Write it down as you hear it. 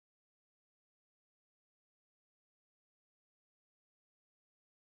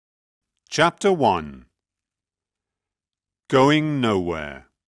Chapter 1 Going Nowhere.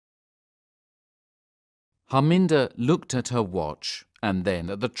 Harminder looked at her watch and then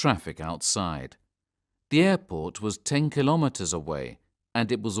at the traffic outside. The airport was 10 kilometers away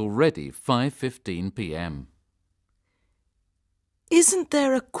and it was already 5:15 p.m. Isn't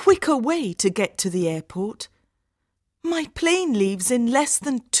there a quicker way to get to the airport? My plane leaves in less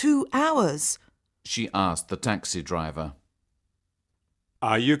than 2 hours, she asked the taxi driver.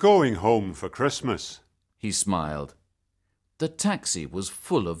 Are you going home for Christmas? He smiled. The taxi was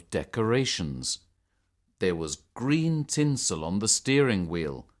full of decorations. There was green tinsel on the steering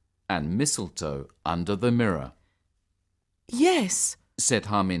wheel and mistletoe under the mirror. Yes, said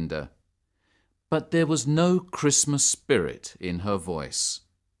Harminder. But there was no Christmas spirit in her voice.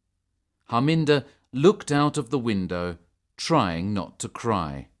 Harminder looked out of the window, trying not to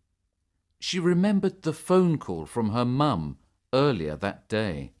cry. She remembered the phone call from her mum earlier that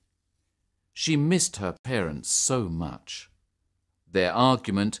day. She missed her parents so much. Their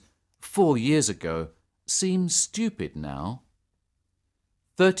argument 4 years ago seemed stupid now.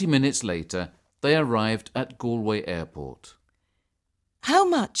 30 minutes later, they arrived at Galway Airport. How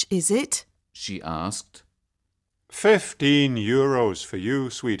much is it? She asked. €15 for you,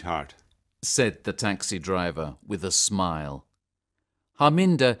 sweetheart, said the taxi driver with a smile.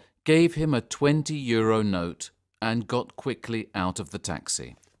 Harminder gave him a €20 note and got quickly out of the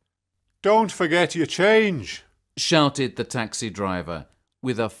taxi. Don't forget your change, shouted the taxi driver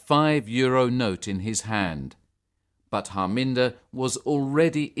with a €5 note in his hand. But Harminder was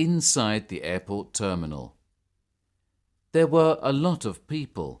already inside the airport terminal. There were a lot of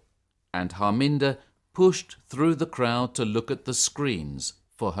people, and Harminder pushed through the crowd to look at the screens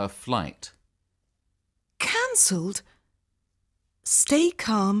for her flight. Cancelled? Stay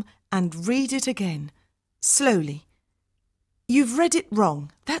calm and read it again, slowly. You've read it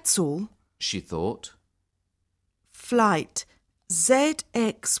wrong, that's all, she thought. Flight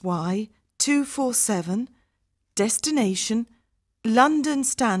ZXY 247, destination London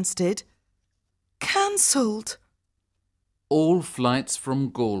Stansted, cancelled. All flights from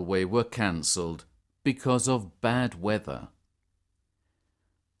Galway were cancelled because of bad weather.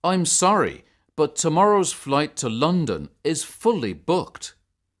 I'm sorry, but tomorrow's flight to London is fully booked.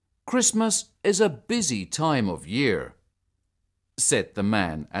 Christmas is a busy time of year, said the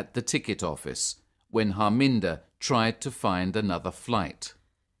man at the ticket office when Harminder tried to find another flight.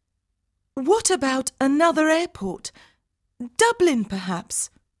 What about another airport? Dublin, perhaps?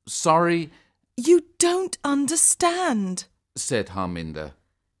 Sorry. You don't understand, said Harminder.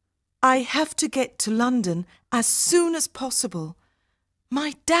 I have to get to London as soon as possible.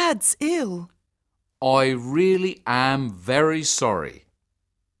 My dad's ill. I really am very sorry,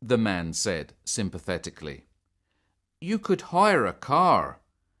 the man said sympathetically. You could hire a car.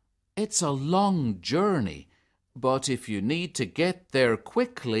 It's a long journey, but if you need to get there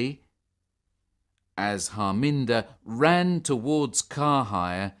quickly... As Harminder ran towards car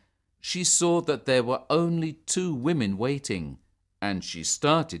hire, she saw that there were only 2 women waiting, and she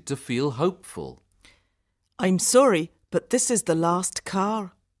started to feel hopeful. I'm sorry, but this is the last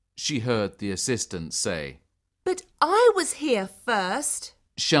car, she heard the assistant say. But I was here first,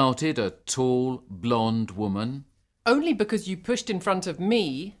 shouted a tall, blonde woman. Only because you pushed in front of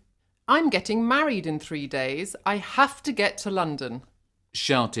me. I'm getting married in 3 days. I have to get to London,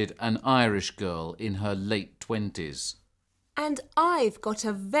 shouted an Irish girl in her late 20s. And I've got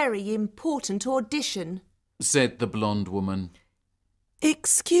a very important audition, said the blonde woman.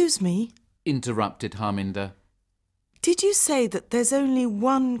 Excuse me, interrupted Harminder. Did you say that there's only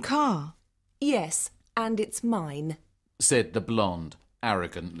one car? Yes, and it's mine, said the blonde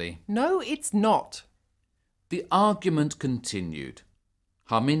arrogantly. No, it's not. The argument continued.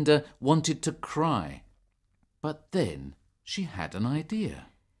 Harminder wanted to cry, but then she had an idea.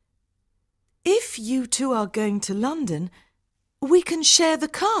 If you 2 are going to London, we can share the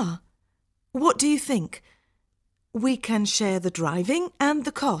car. What do you think? We can share the driving and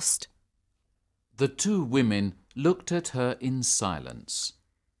the cost. The 2 women looked at her in silence.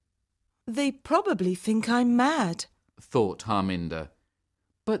 They probably think I'm mad, thought Harminder,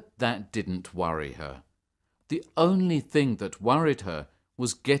 but that didn't worry her. The only thing that worried her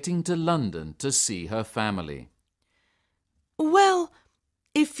was getting to London to see her family. Well,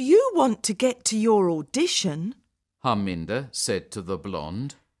 if you want to get to your audition, Harminder said to the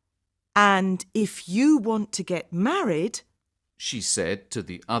blonde. And if you want to get married, she said to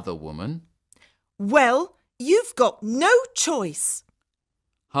the other woman. Well, you've got no choice.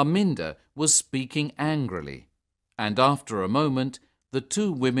 Harminder was speaking angrily, and after a moment the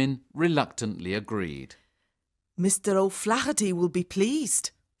 2 women reluctantly agreed. Mr. O'Flaherty will be pleased,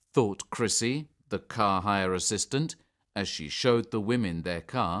 thought Chrissy, the car hire assistant, as she showed the women their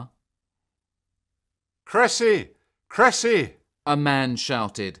car. Cressy! Cressy! A man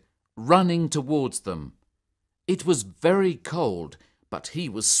shouted, running towards them. It was very cold, but he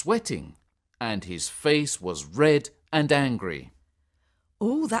was sweating, and his face was red and angry.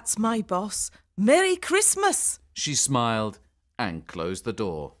 Oh, that's my boss. Merry Christmas! She smiled and closed the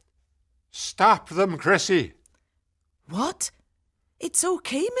door. Stop them, Cressy! What? It's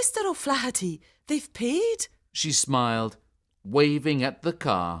okay, Mr. O'Flaherty. They've paid. She smiled, waving at the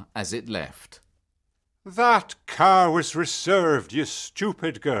car as it left. That car was reserved, you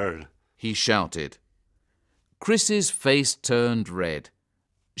stupid girl. He shouted. Chris's face turned red.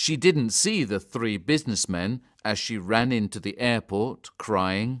 She didn't see the three businessmen as she ran into the airport,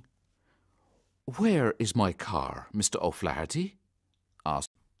 crying. Where is my car, Mr. O'Flaherty? Asked.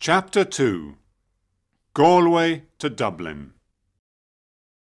 Chapter 2. Galway to Dublin.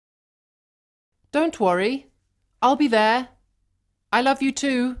 Don't worry. I'll be there. I love you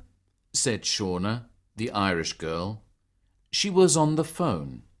too, said Shauna, the Irish girl. She was on the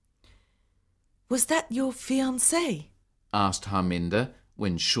phone. Was that your fiancé? Asked Harminder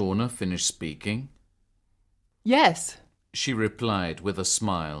when Shauna finished speaking. Yes. She replied with a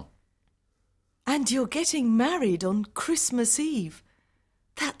smile. And you're getting married on Christmas Eve.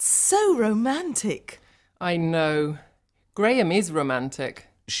 That's so romantic. I know. Graham is romantic,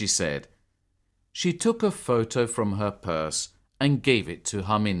 she said. She took a photo from her purse and gave it to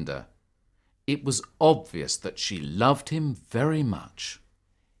Harminder. It was obvious that she loved him very much.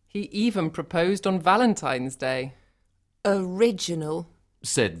 He even proposed on Valentine's Day. Original,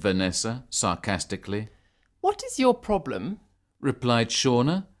 said Vanessa sarcastically. What is your problem? Replied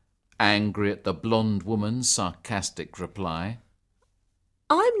Shauna, angry at the blonde woman's sarcastic reply.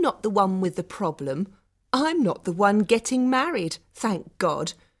 I'm not the one with the problem. I'm not the one getting married, thank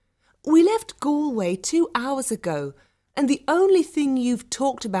God. We left Galway 2 hours ago, and the only thing you've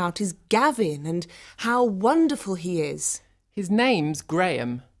talked about is Gavin and how wonderful he is. His name's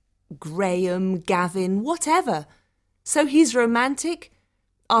Graham. Graham, Gavin, whatever. So he's romantic?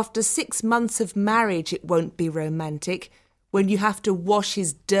 After 6 months of marriage it won't be romantic when you have to wash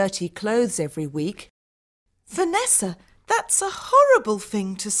his dirty clothes every week. Vanessa, that's a horrible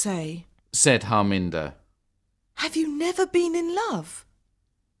thing to say, said Harminder. Have you never been in love?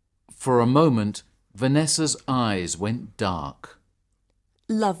 For a moment, Vanessa's eyes went dark.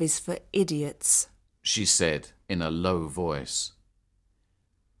 Love is for idiots, she said in a low voice.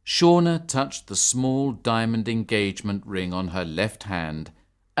 Shauna touched the small diamond engagement ring on her left hand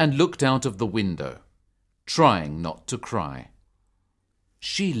and looked out of the window, trying not to cry.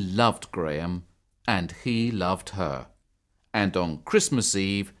 She loved Graham and he loved her, and on Christmas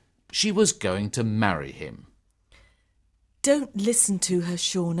Eve she was going to marry him. Don't listen to her,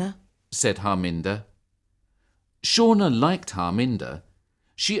 Shauna, said Harminder. Shauna liked Harminder.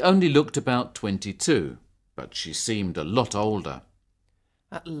 She only looked about 22, but she seemed a lot older.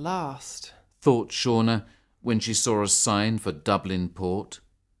 At last, thought Shauna when she saw a sign for Dublin port.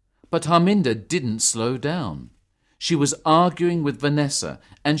 But Harminder didn't slow down. She was arguing with Vanessa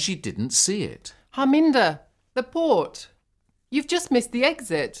and she didn't see it. Harminder, the port. You've just missed the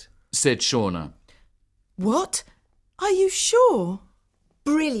exit, said Shauna. What? Are you sure?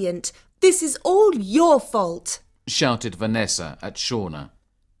 Brilliant. This is all your fault, shouted Vanessa at Shauna.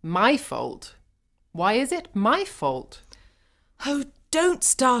 My fault? Why is it my fault? Oh, don't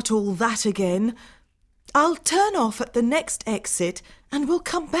start all that again. I'll turn off at the next exit and we'll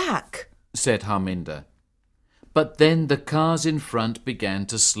come back, said Harminder. But then the cars in front began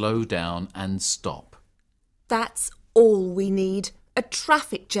to slow down and stop. That's all we need, a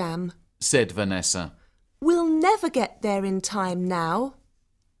traffic jam, said Vanessa. We'll never get there in time now.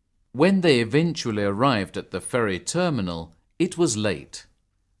 When they eventually arrived at the ferry terminal, it was late.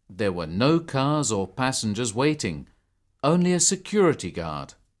 There were no cars or passengers waiting, only a security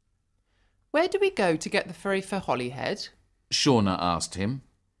guard. Where do we go to get the ferry for Holyhead? Shauna asked him.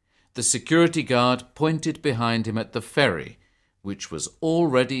 The security guard pointed behind him at the ferry, which was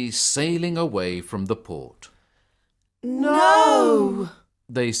already sailing away from the port. No!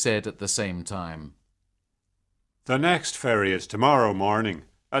 They said at the same time. The next ferry is tomorrow morning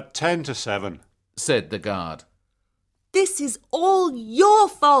at 10 to 7, said the guard. This is all your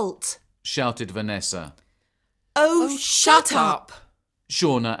fault, shouted Vanessa. Oh, shut up!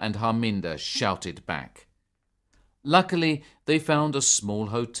 Shauna and Harminder shouted back. Luckily, they found a small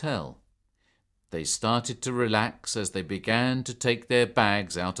hotel. They started to relax as they began to take their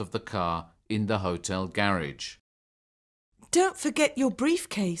bags out of the car in the hotel garage. Don't forget your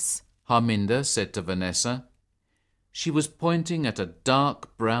briefcase, Harminder said to Vanessa. She was pointing at a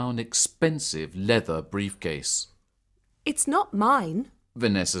dark brown, expensive leather briefcase. It's not mine.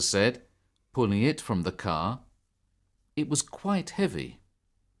 Vanessa said, pulling it from the car. It was quite heavy.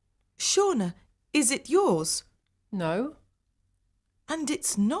 Shauna, is it yours? No. And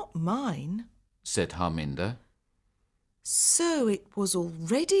it's not mine. Said Harminder. So it was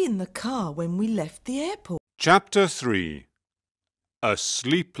already in the car when we left the airport. Chapter 3. A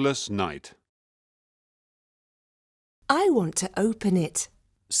Sleepless Night. I want to open it.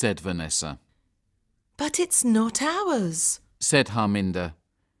 Said Vanessa. But it's not ours. Said Harminder.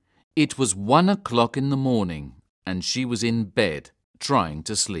 It was 1 o'clock in the morning and she was in bed trying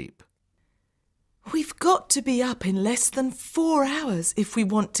to sleep. We've got to be up in less than 4 hours if we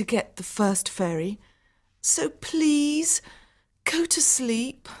want to get the first ferry. So please, go to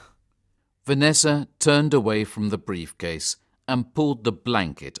sleep. Vanessa turned away from the briefcase and pulled the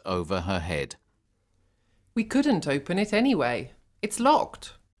blanket over her head. We couldn't open it anyway. It's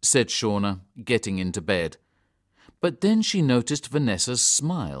locked. Said Shauna, getting into bed. But then she noticed Vanessa's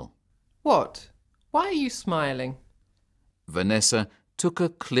smile. What? Why are you smiling? Vanessa took a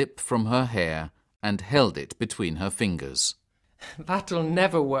clip from her hair and held it between her fingers. That'll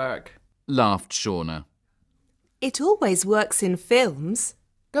never work. Laughed Shauna. It always works in films.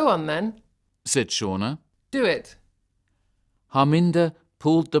 Go on then. Said Shauna. Do it. Harminder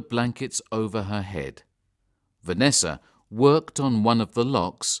pulled the blankets over her head. Vanessa worked on one of the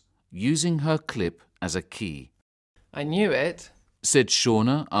locks, using her clip as a key. I knew it. Said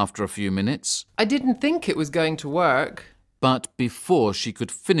Shauna after a few minutes. I didn't think it was going to work. But before she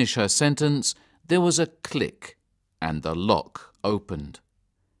could finish her sentence, there was a click and the lock opened.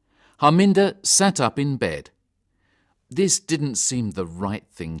 Harminder sat up in bed. This didn't seem the right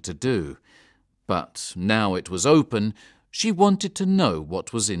thing to do, but now it was open, she wanted to know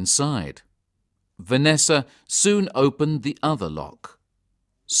what was inside. Vanessa soon opened the other lock.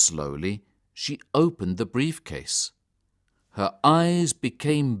 Slowly, she opened the briefcase. Her eyes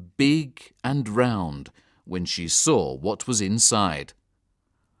became big and round when she saw what was inside.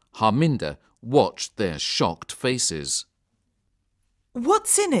 Harminder watched their shocked faces.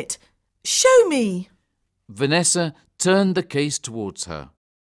 What's in it? Show me. Vanessa turned the case towards her.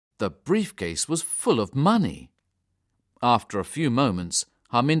 The briefcase was full of money. After a few moments,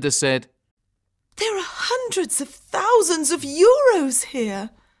 Harminder said, There are hundreds of thousands of euros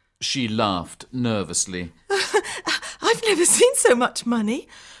here. She laughed nervously. I've never seen so much money.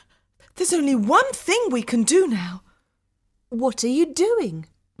 There's only one thing we can do now. What are you doing?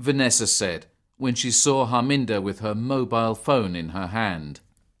 Vanessa said when she saw Harminder with her mobile phone in her hand.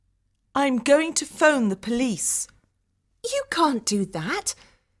 I'm going to phone the police. You can't do that.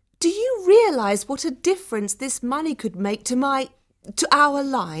 Do you realise what a difference this money could make to our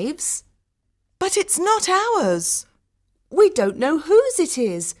lives? But it's not ours. We don't know whose it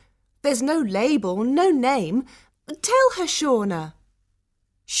is. There's no label, no name. Tell her, Shauna.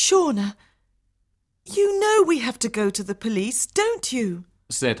 Shauna, you know we have to go to the police, don't you?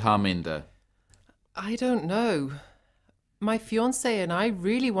 Said Harminder. I don't know. My fiancé and I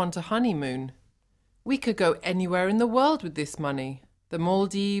really want a honeymoon. We could go anywhere in the world with this money. The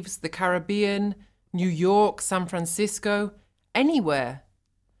Maldives, the Caribbean, New York, San Francisco, anywhere.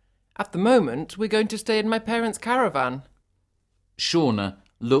 At the moment, we're going to stay in my parents' caravan. Shauna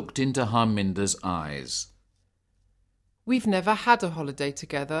looked into Harminder's eyes. We've never had a holiday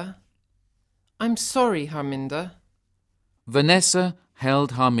together. I'm sorry, Harminder. Vanessa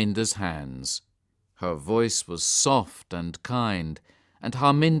held Harminder's hands. Her voice was soft and kind, and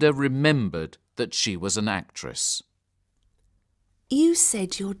Harminder remembered that she was an actress. You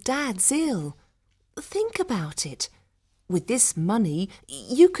said your dad's ill. Think about it. With this money,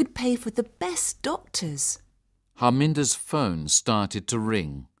 you could pay for the best doctors. Harminder's phone started to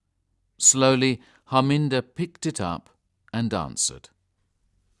ring. Slowly, Harminder picked it up and answered.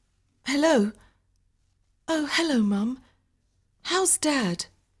 Hello? Oh, hello, Mum. How's Dad?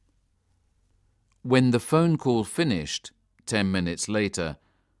 When the phone call finished, 10 minutes later,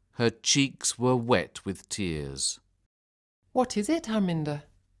 her cheeks were wet with tears. What is it, Harminder?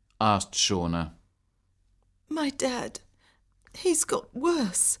 Asked Shauna. My dad, he's got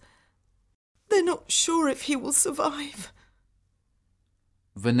worse. They're not sure if he will survive.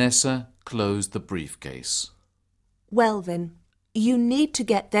 Vanessa closed the briefcase. Well then, you need to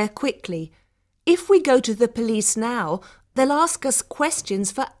get there quickly. If we go to the police now, they'll ask us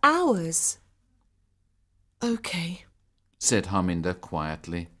questions for hours. OK. Said Harminder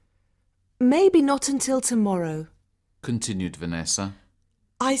quietly. Maybe not until tomorrow. Continued Vanessa.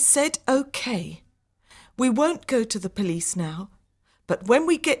 I said OK. We won't go to the police now, but when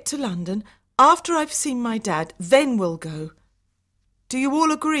we get to London, After I've seen my dad, then we'll go. Do you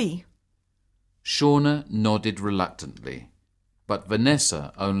all agree? Shauna nodded reluctantly, but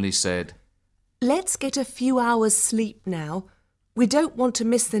Vanessa only said, Let's get a few hours' sleep now. We don't want to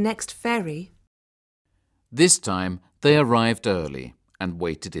miss the next ferry. This time they arrived early and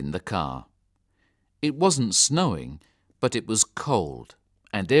waited in the car. It wasn't snowing, but it was cold,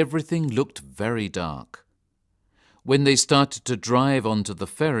 and everything looked very dark. When they started to drive onto the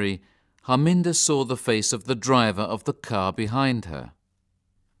ferry, Harminda saw the face of the driver of the car behind her.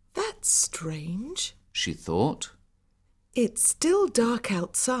 That's strange, She thought. It's still dark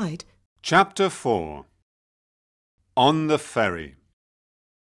outside. Chapter 4 On the Ferry.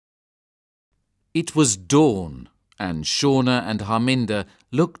 It was dawn, and Shauna and Harminda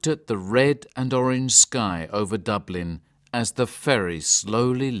looked at the red and orange sky over Dublin as the ferry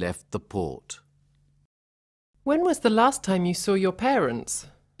slowly left the port. When was the last time you saw your parents?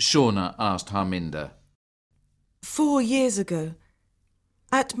 Shauna asked Harminda. 4 years ago,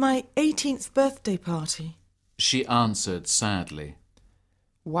 at my 18th birthday party. She answered sadly.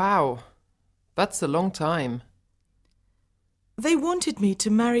 Wow, that's a long time. They wanted me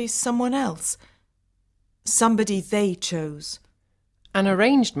to marry someone else. Somebody they chose. An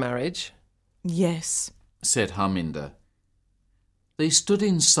arranged marriage? Yes. Said Harminda. They stood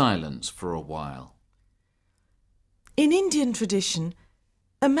in silence for a while. In Indian tradition,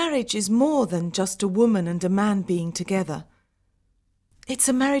 a marriage is more than just a woman and a man being together. It's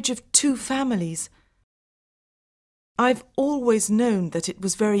a marriage of 2 families. I've always known that it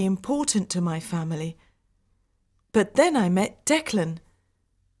was very important to my family. But then I met Declan.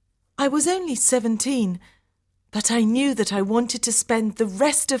 I was only 17, but I knew that I wanted to spend the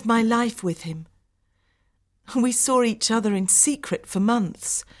rest of my life with him. We saw each other in secret for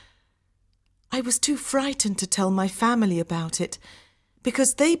months. I was too frightened to tell my family about it,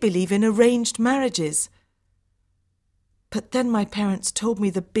 because they believe in arranged marriages. But then my parents told me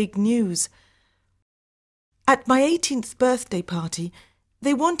the big news. At my 18th birthday party,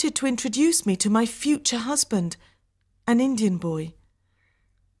 they wanted to introduce me to my future husband, an Indian boy.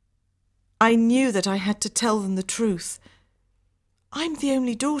 I knew that I had to tell them the truth. I'm the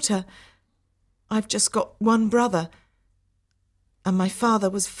only daughter. I've just got one brother, and my father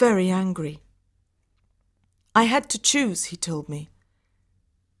was very angry. I had to choose, he told me,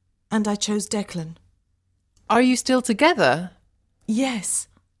 and I chose Declan. Are you still together? Yes.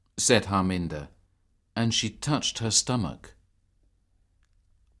 Said Harminda, and she touched her stomach.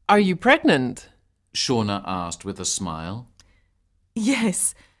 Are you pregnant? Shauna asked with a smile.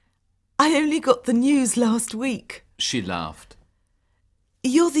 Yes. I only got the news last week. She laughed.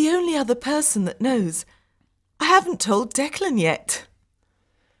 You're the only other person that knows. I haven't told Declan yet.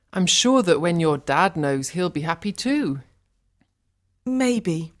 I'm sure that when your dad knows, he'll be happy too.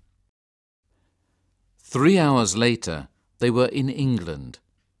 Maybe. 3 hours later, they were in England.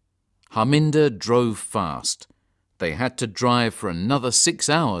 Harminda drove fast. They had to drive for another 6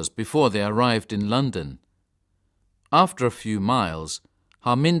 hours before they arrived in London. After a few miles,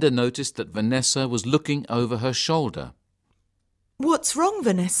 Harminda noticed that Vanessa was looking over her shoulder. What's wrong,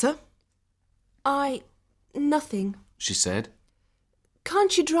 Vanessa? Nothing. She said.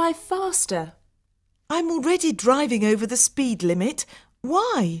 Can't you drive faster? I'm already driving over the speed limit.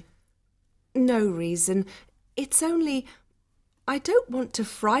 Why? No reason. It's only... I don't want to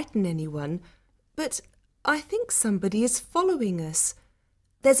frighten anyone, but I think somebody is following us.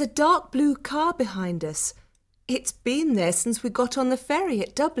 There's a dark blue car behind us. It's been there since we got on the ferry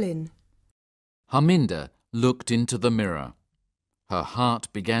at Dublin. Harminda looked into the mirror. Her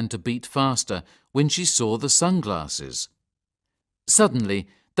heart began to beat faster when she saw the sunglasses. Suddenly,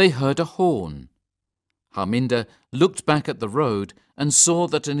 they heard a horn. Harminda looked back at the road and saw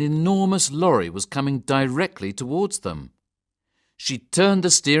that an enormous lorry was coming directly towards them. She turned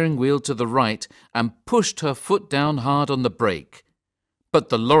the steering wheel to the right and pushed her foot down hard on the brake. But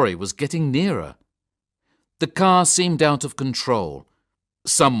the lorry was getting nearer. The car seemed out of control.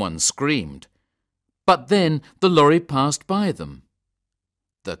 Someone screamed. But then the lorry passed by them.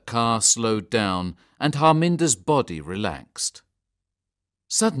 The car slowed down and Harminda's body relaxed.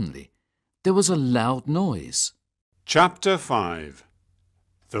 Suddenly, there was a loud noise. Chapter 5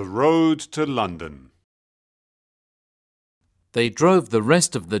 The Road to London. They drove the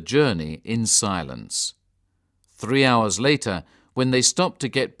rest of the journey in silence. 3 hours later, when they stopped to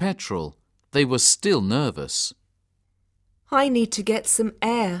get petrol, they were still nervous. I need to get some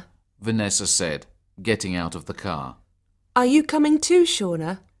air. Vanessa said, getting out of the car. Are you coming too,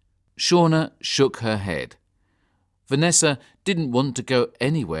 Shauna? Shauna shook her head. Vanessa didn't want to go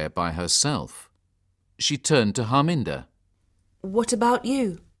anywhere by herself. She turned to Harminda. What about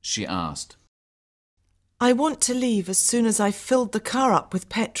you? She asked. I want to leave as soon as I've filled the car up with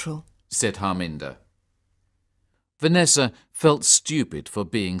petrol, said Harminder. Vanessa felt stupid for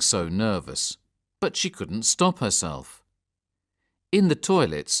being so nervous, but she couldn't stop herself. In the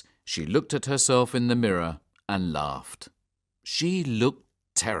toilets, she looked at herself in the mirror and laughed. She looked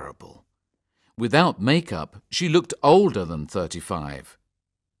terrible. Without makeup, she looked older than 35.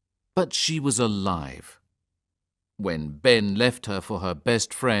 But she was alive. When Ben left her for her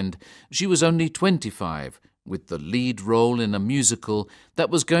best friend, she was only 25, with the lead role in a musical that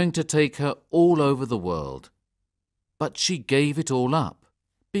was going to take her all over the world. But she gave it all up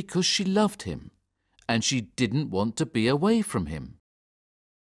because she loved him, and she didn't want to be away from him.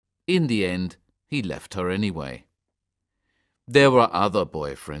 In the end, he left her anyway. There were other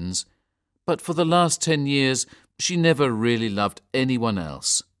boyfriends, but for the last 10 years she never really loved anyone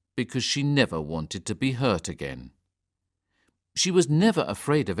else because she never wanted to be hurt again. She was never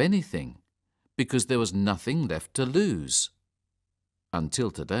afraid of anything because there was nothing left to lose.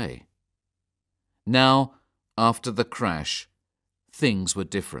 Until today. Now, after the crash, things were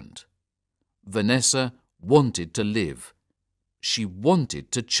different. Vanessa wanted to live. She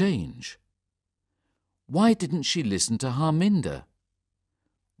wanted to change. Why didn't she listen to Harminder?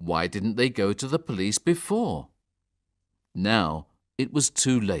 Why didn't they go to the police before? Now it was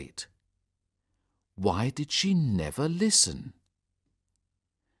too late. Why did she never listen?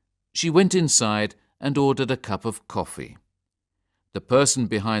 She went inside and ordered a cup of coffee. The person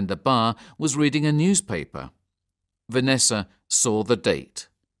behind the bar was reading a newspaper. Vanessa saw the date,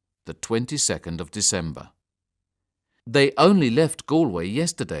 the 22nd of December. They only left Galway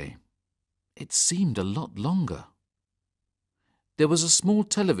yesterday. It seemed a lot longer. There was a small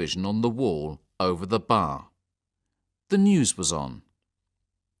television on the wall over the bar. The news was on.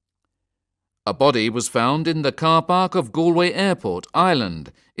 A body was found in the car park of Galway Airport,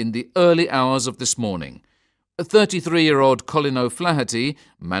 Ireland, in the early hours of this morning. A 33-year-old Colin O'Flaherty,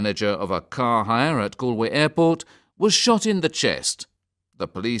 manager of a car hire at Galway Airport, was shot in the chest. The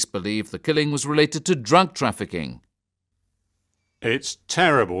police believe the killing was related to drug trafficking. It's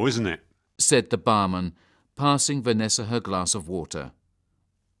terrible, isn't it? Said the barman, passing Vanessa her glass of water.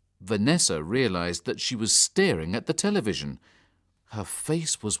 Vanessa realized that she was staring at the television. Her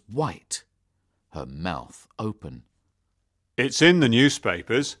face was white, her mouth open. It's in the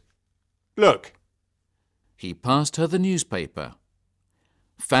newspapers. Look. He passed her the newspaper.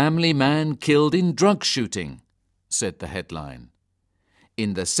 "Family man killed in drug shooting," said the headline.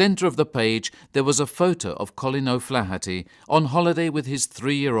 In the centre of the page there was a photo of Colin O'Flaherty on holiday with his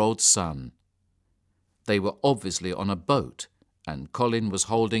 3-year-old son. They were obviously on a boat, and Colin was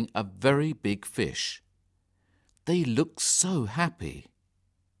holding a very big fish. They looked so happy.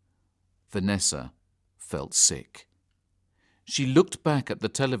 Vanessa felt sick. She looked back at the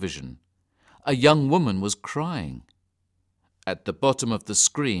television. A young woman was crying. At the bottom of the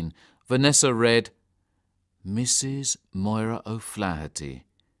screen, Vanessa read, "Mrs. Moira O'Flaherty,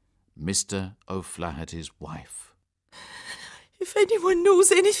 Mr. O'Flaherty's wife." If anyone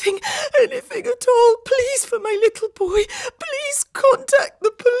knows anything at all, please, for my little boy, please contact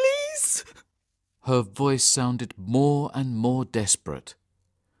the police. Her voice sounded more and more desperate.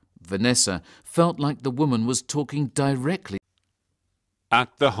 Vanessa felt like the woman was talking directly.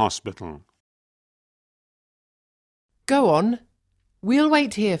 At the hospital. Go on. We'll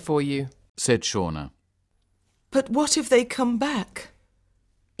wait here for you, said Shauna. But what if they come back?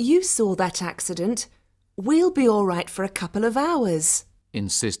 You saw that accident. We'll be all right for a couple of hours,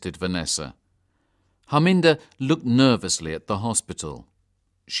 insisted Vanessa. Harminder looked nervously at the hospital.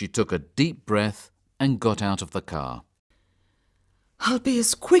 She took a deep breath and got out of the car. I'll be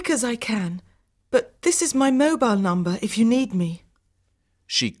as quick as I can, but this is my mobile number if you need me.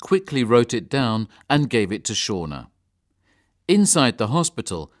 She quickly wrote it down and gave it to Shauna. Inside the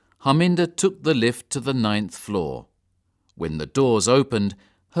hospital, Harminder took the lift to the 9th floor. When the doors opened,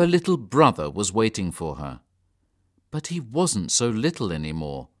 her little brother was waiting for her. But he wasn't so little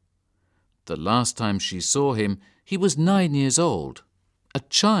anymore. The last time she saw him, he was 9 years old, a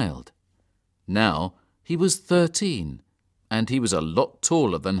child. Now he was 13, and he was a lot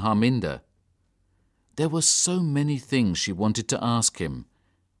taller than Harminder. There were so many things she wanted to ask him,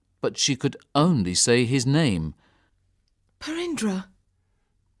 but she could only say his name. Parindra.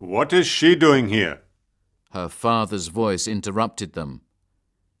 What is she doing here? Her father's voice interrupted them.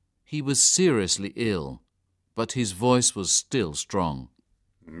 He was seriously ill, but his voice was still strong.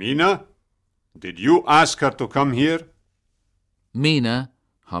 Meena? Did you ask her to come here? Meena,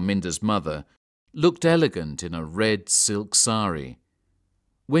 Harminder's mother, looked elegant in a red silk sari.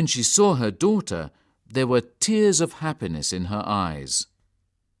 When she saw her daughter, there were tears of happiness in her eyes.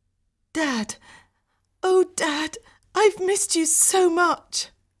 Dad, Oh, Dad, I've missed you so much.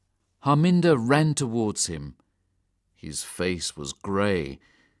 Harminder ran towards him. His face was grey,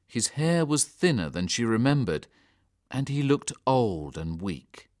 his hair was thinner than she remembered, and he looked old and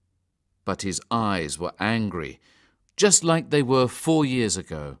weak. But his eyes were angry, just like they were 4 years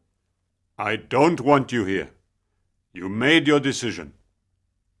ago. I don't want you here. You made your decision.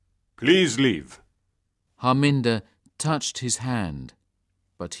 Please leave. Harminder touched his hand,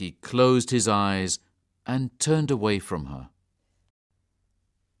 but he closed his eyes and turned away from her.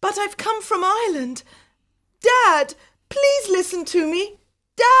 But I've come from Ireland. Dad, please listen to me.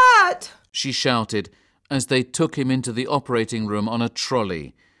 Dad! She shouted as they took him into the operating room on a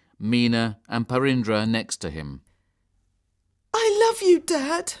trolley, Meena and Parindra next to him. I love you,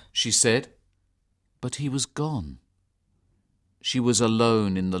 Dad, She said, but he was gone. She was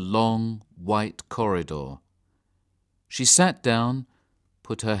alone in the long, white corridor. She sat down,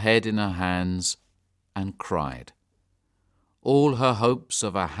 put her head in her hands, and cried. All her hopes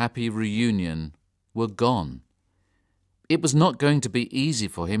of a happy reunion were gone. It was not going to be easy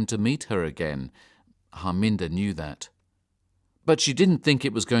for him to meet her again. Harminder knew that. But she didn't think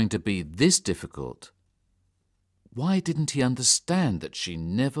it was going to be this difficult. Why didn't he understand that she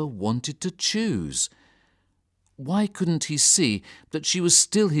never wanted to choose? Why couldn't he see that she was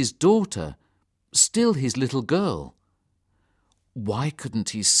still his daughter, still his little girl? Why couldn't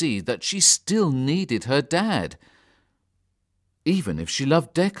he see that she still needed her dad, even if she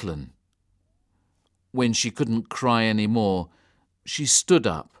loved Declan? When she couldn't cry any more, she stood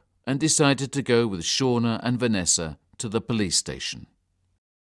up and decided to go with Shauna and Vanessa to the police station.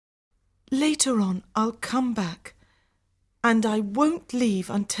 Later on, I'll come back, and I won't leave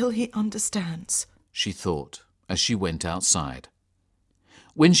until he understands, She thought as she went outside.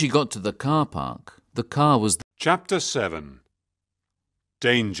 When she got to the car park, the car was there. Chapter 7.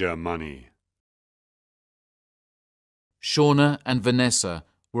 Danger Money. Shauna and Vanessa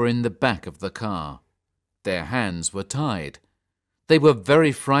were in the back of the car. Their hands were tied. They were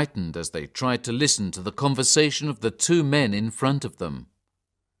very frightened as they tried to listen to the conversation of the 2 men in front of them.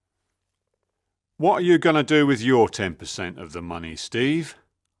 What are you going to do with your 10% of the money, Steve?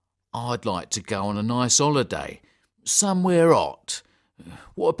 I'd like to go on a nice holiday, somewhere hot.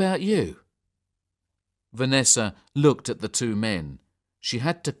 What about you? Vanessa looked at the 2 men. She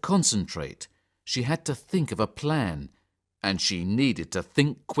had to concentrate. She had to think of a plan, and she needed to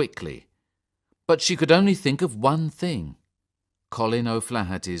think quickly. But she could only think of one thing: Colin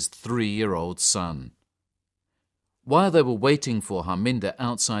O'Flaherty's 3-year-old son. While they were waiting for Harminder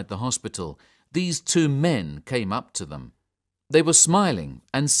outside the hospital, these 2 men came up to them. They were smiling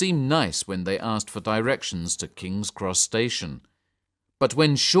and seemed nice when they asked for directions to King's Cross Station. But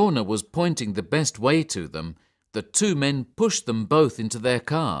when Shauna was pointing the best way to them, the 2 men pushed them both into their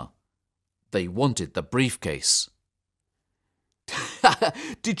car. They wanted the briefcase.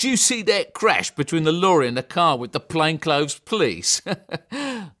 Did you see that crash between the lorry and the car with the plainclothes police?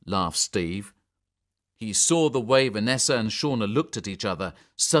 Laughed Steve. He saw the way Vanessa and Shauna looked at each other,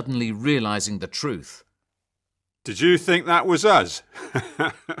 suddenly realising the truth. Did you think that was us?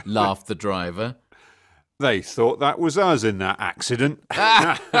 Laughed the driver. They thought that was us in that accident.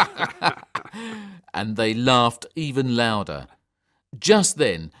 And they laughed even louder. Just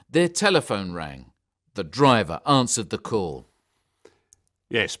then, their telephone rang. The driver answered the call.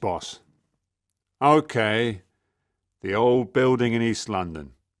 Yes, boss. OK. The old building in East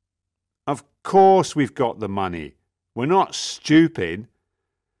London. Of course we've got the money. We're not stupid.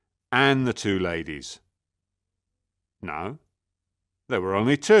 And the 2 ladies. No, there were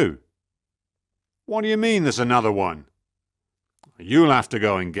only 2. What do you mean there's another one? You'll have to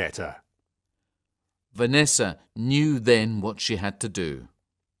go and get her. Vanessa knew then what she had to do.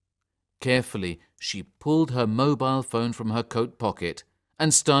 Carefully, she pulled her mobile phone from her coat pocket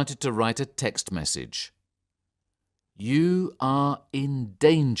and started to write a text message. You are in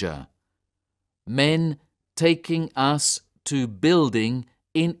danger. Men taking us to building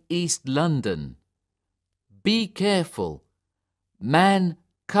in East London. Be careful. Man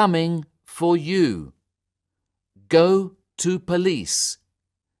coming for you. Go to police.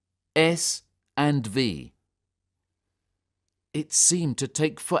 S and V. It seemed to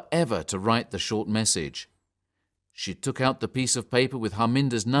take forever to write the short message. She took out the piece of paper with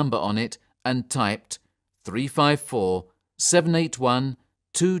Harminder's number on it and typed 354 781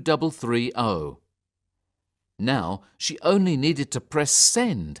 2330. Now she only needed to press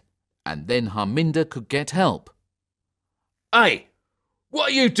send, and then Harminder could get help. Hey, what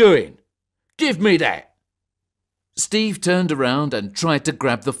are you doing? Give me that. Steve turned around and tried to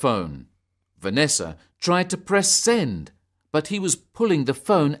grab the phone. Vanessa tried to press send, but he was pulling the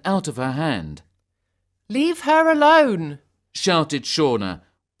phone out of her hand. Leave her alone, shouted Shauna,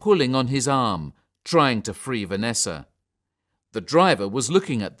 pulling on his arm, trying to free Vanessa. The driver was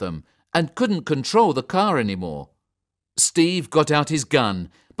looking at them and couldn't control the car anymore. Steve got out his gun,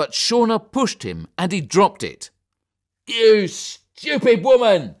 but Shauna pushed him and he dropped it. "You stupid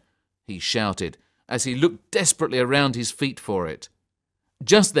woman!" he shouted as he looked desperately around his feet for it.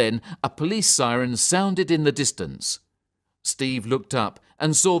 Just then, a police siren sounded in the distance. Steve looked up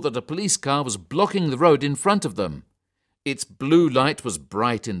and saw that a police car was blocking the road in front of them. Its blue light was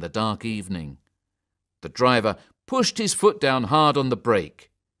bright in the dark evening. The driver pushed his foot down hard on the brake.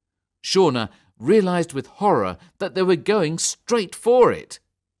 Shauna realised with horror that they were going straight for it.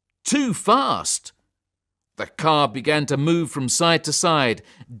 Too fast! The car began to move from side to side,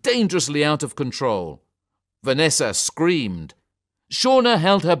 dangerously out of control. Vanessa screamed. Shauna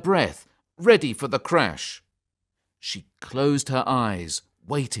held her breath, ready for the crash. She closed her eyes,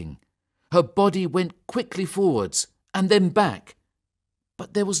 waiting. Her body went quickly forwards and then back,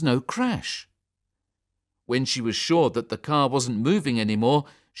 but there was no crash. When she was sure that the car wasn't moving anymore,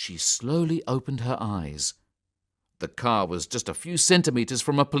 she slowly opened her eyes. The car was just a few centimetres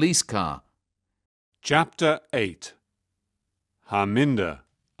from a police car. Chapter 8. Harminder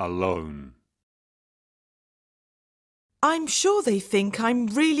alone. I'm sure they think I'm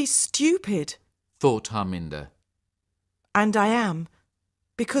really stupid. Thought Harminder. And I am,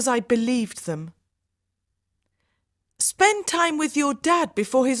 because I believed them. Spend time with your dad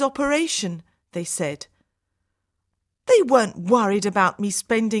before his operation, they said. They weren't worried about me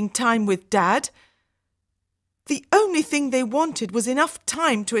spending time with Dad. The only thing they wanted was enough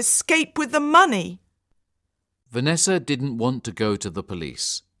time to escape with the money. Vanessa didn't want to go to the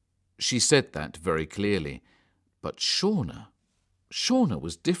police. She said that very clearly. But Shauna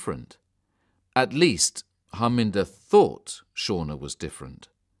was different. At least, Harminder thought Shauna was different.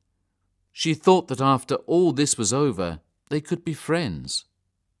 She thought that after all this was over, they could be friends.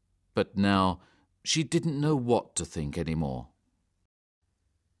 But now, she didn't know what to think anymore.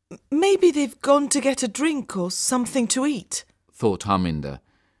 Maybe they've gone to get a drink or something to eat, thought Harminder.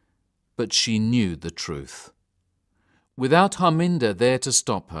 But she knew the truth. Without Harminder there to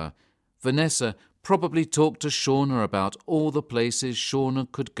stop her, Vanessa probably talked to Shauna about all the places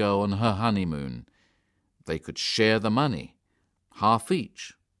Shauna could go on her honeymoon. They could share the money, half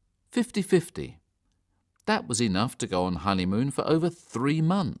each, 50-50. That was enough to go on honeymoon for over 3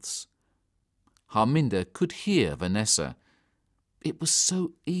 months. Harminder could hear Vanessa. It was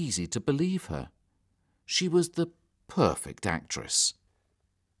so easy to believe her. She was the perfect actress.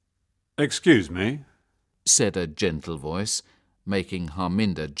 Excuse me, said a gentle voice, making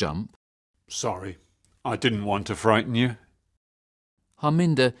Harminder jump. Sorry, I didn't want to frighten you.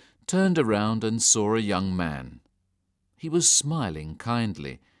 Harminder turned around and saw a young man. He was smiling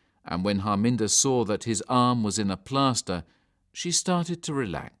kindly, and when Harminder saw that his arm was in a plaster, she started to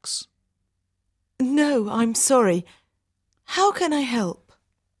relax. No, I'm sorry. How can I help?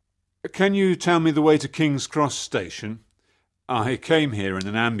 Can you tell me the way to King's Cross Station? I came here in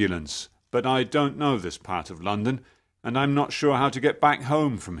an ambulance, but I don't know this part of London, and I'm not sure how to get back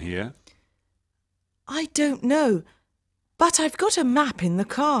home from here. I don't know, but I've got a map in the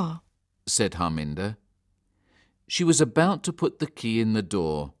car, said Harminder. She was about to put the key in the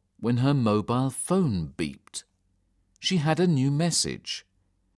door when her mobile phone beeped. She had a new message.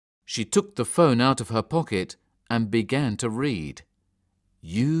 She took the phone out of her pocket and began to read.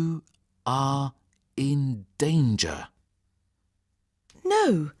 "You are in danger."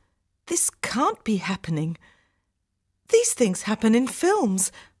 No, this can't be happening. These things happen in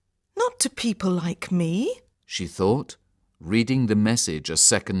films, not to people like me, she thought, reading the message a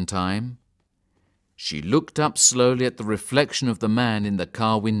second time. She looked up slowly at the reflection of the man in the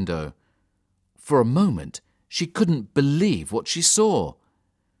car window. For a moment, she couldn't believe what she saw.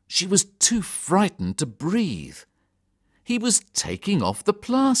 She was too frightened to breathe. He was taking off the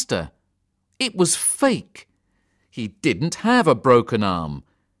plaster. It was fake. He didn't have a broken arm.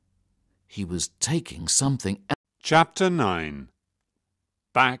 He was taking something else. Chapter 9.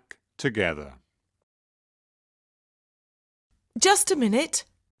 Back together. Just a minute,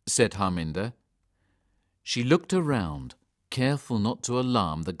 said Harminder. She looked around, careful not to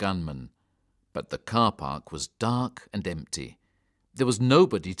alarm the gunman. But the car park was dark and empty. There was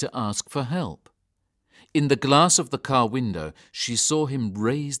nobody to ask for help. In the glass of the car window, she saw him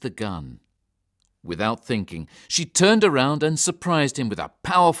raise the gun. Without thinking, she turned around and surprised him with a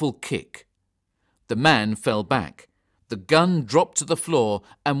powerful kick. The man fell back. The gun dropped to the floor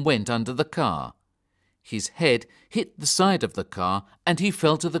and went under the car. His head hit the side of the car and he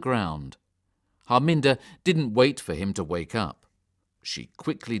fell to the ground. Harminder didn't wait for him to wake up. She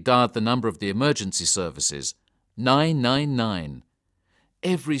quickly dialed the number of the emergency services, 999.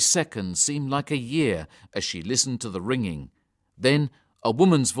 Every second seemed like a year as she listened to the ringing. Then a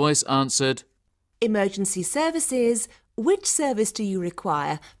woman's voice answered, Emergency services. Which service do you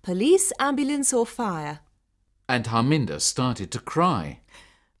require? Police, ambulance or fire? and Harminder started to cry.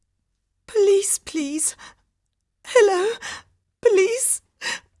 Police, please. Hello, police.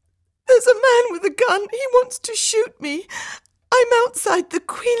 There's a man with a gun. He wants to shoot me. I'm outside the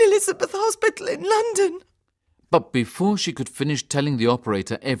Queen Elizabeth Hospital in London. But before she could finish telling the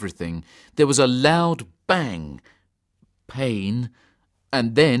operator everything, there was a loud bang. Pain.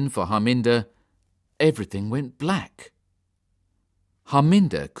 And then, for Harminder, everything went black.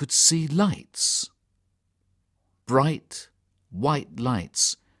 Harminder could see lights. Bright, white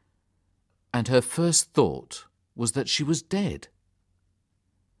lights. And her first thought was that she was dead.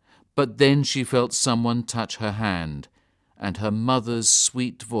 But then she felt someone touch her hand, and her mother's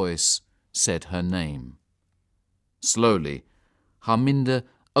sweet voice said her name. Slowly, Harminder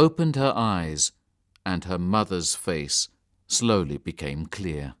opened her eyes, and her mother's face slowly became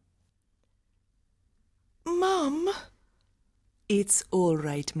clear. Mum, It's all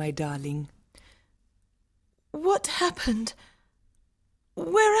right, my darling. what happened?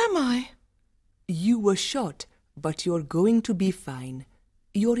 Where am I? You were shot, but you're going to be fine.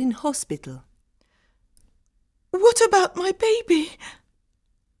 You're in hospital. What about my baby?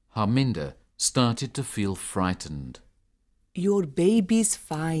 Harminder started to feel frightened. Your baby's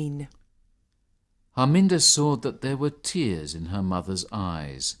fine. Harminder saw that there were tears in her mother's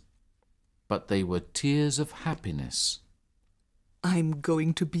eyes, but they were tears of happiness. I'm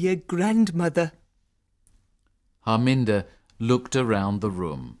going to be a grandmother. Harminder looked around the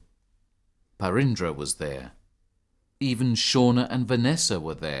room. Parindra was there. Even Shauna and Vanessa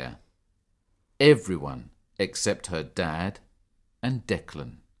were there. Everyone except her dad and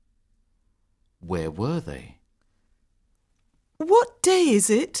Declan. Where were they? What day is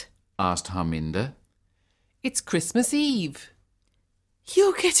it? Asked Harminder. It's Christmas Eve.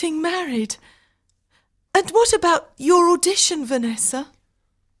 You're getting married. And what about your audition, Vanessa?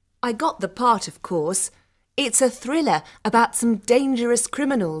 I got the part, of course. It's a thriller about some dangerous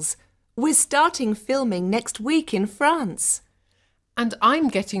criminals. We're starting filming next week in France. And I'm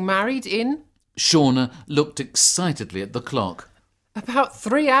getting married in Shauna looked excitedly at the clock. about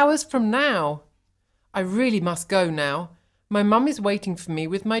 3 hours from now. I really must go now. My mum is waiting for me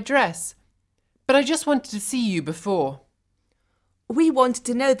with my dress. But I just wanted to see you before. We wanted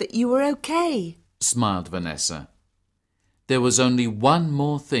to know that you were okay. Smiled Vanessa. There was only one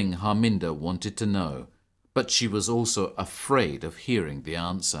more thing Harminder wanted to know, but she was also afraid of hearing the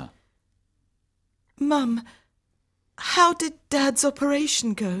answer. Mum, how did Dad's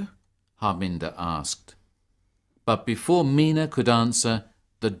operation go? Harminder asked. But before Meena could answer,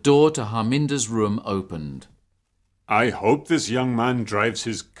 the door to Harminder's room opened. I hope this young man drives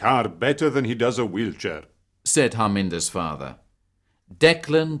his car better than he does a wheelchair, Said Harminder's father.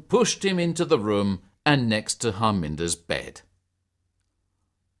 Declan pushed him into the room and next to Harminder's bed.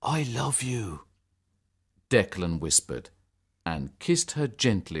 I love you, Declan whispered, and kissed her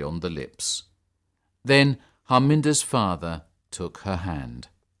gently on the lips. Then Harminder's father took her hand.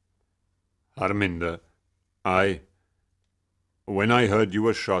 Harminder, when I heard you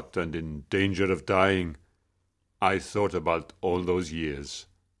were shot and in danger of dying, I thought about all those years.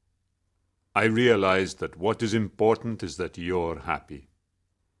 I realized that what is important is that you're happy.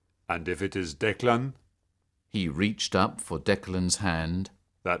 And if it is Declan, He reached up for Declan's hand.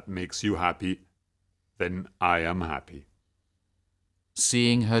 that makes you happy, then I am happy.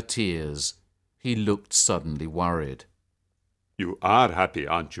 Seeing her tears, he looked suddenly worried. You are happy,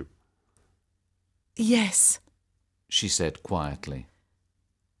 aren't you? Yes, She said quietly.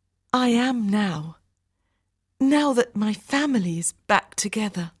 I am now. Now that my family is back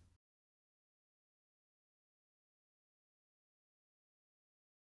together.